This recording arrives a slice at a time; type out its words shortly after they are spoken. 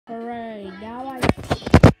Hooray, now I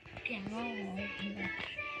can roll.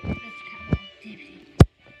 Let's come on,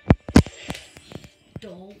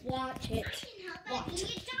 don't watch it. Watch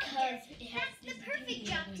it because it has the perfect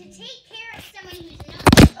job to take care of someone who's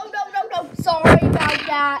not. Oh no. Sorry about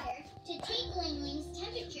that. To take Ling-Ling's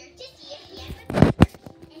temperature to see if he has a fever.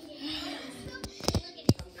 And if you look at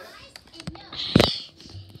his eyes and nose.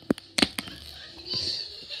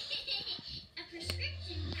 A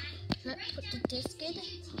prescription pad. Let's put the disc in.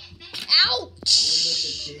 Ouch!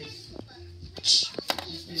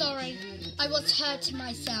 Sorry, I was hurting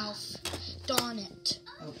myself. Darn it.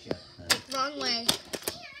 Okay. Wrong way.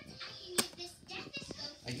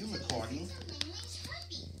 Are you recording?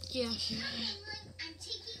 Yeah. I'm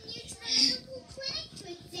taking you to the local clinic to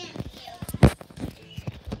examine you.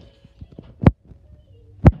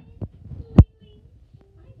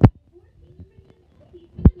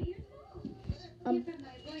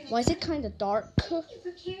 Why is it kind of dark? Thank you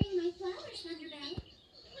for carrying my flowers, Thunderbell.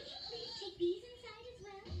 Would you please take these inside as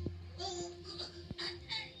well?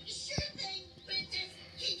 Sure thing, Princess.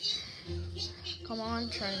 Come on,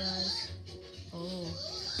 try guys. Oh.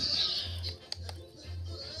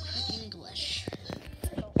 English.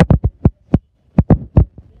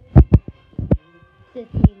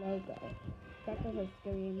 Disney logo. That doesn't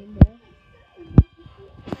scare you anymore.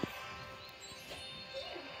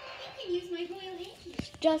 I can use my royal hand.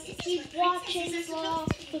 Just keep watching, Sloth.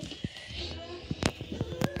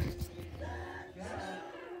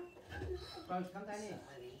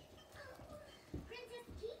 Princess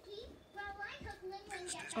Kiki, while I hook Ling-Ling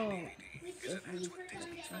gets Oh. better, would you please put on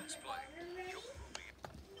the water ready?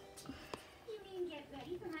 You mean get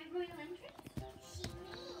ready for my royal entrance? She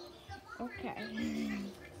means the ball Okay.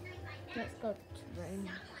 room. Let's go to rain.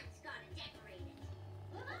 Someone's gotta decorate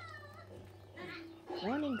it.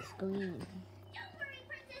 Warning screen. Don't worry,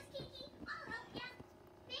 Princess Kiki. I'll help ya.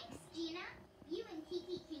 Thanks, Gina. You and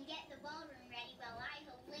Kiki can get the ballroom ready while I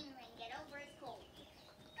help Ling-Ling get over his cold.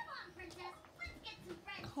 Come on, Princess. Let's get some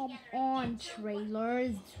friends Come together. on,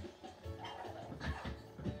 trailers.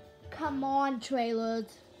 Come on, trailers.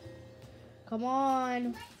 Come on.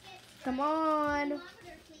 Let's get Come on.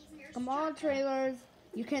 thermometer, please, Nurse Come on, Chopper. trailers.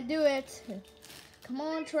 You can do it. Come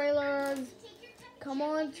on, trailers. Take your temperature. Come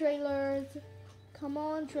on, trailers. Come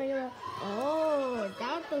on, trailer. Oh,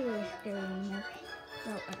 that's a little scary.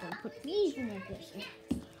 So I can put these in like this.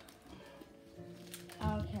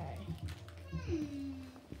 Okay.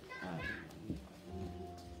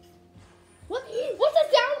 What? What's the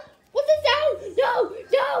sound? What's the sound? No!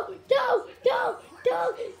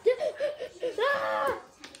 Ah!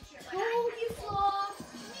 Told you, Sloth.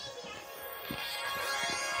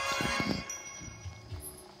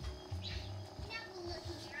 Now we'll look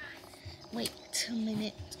in your eyes. Wait a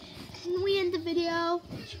minute. Can we end the video?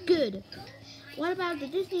 Good. What about the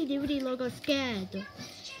Disney DVD logo scared?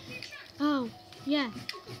 Oh, yeah.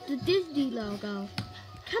 The Disney logo.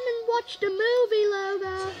 Come and watch the movie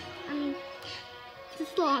logo. I mean, the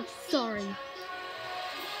Sloth, sorry.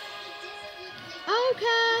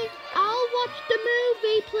 Okay, I'll watch the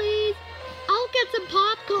movie, please. I'll get some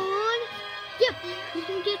popcorn. Yep, you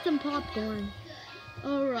can get some popcorn.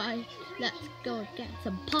 Alright, let's go get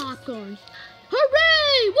some popcorn.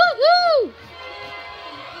 Hooray! Woohoo!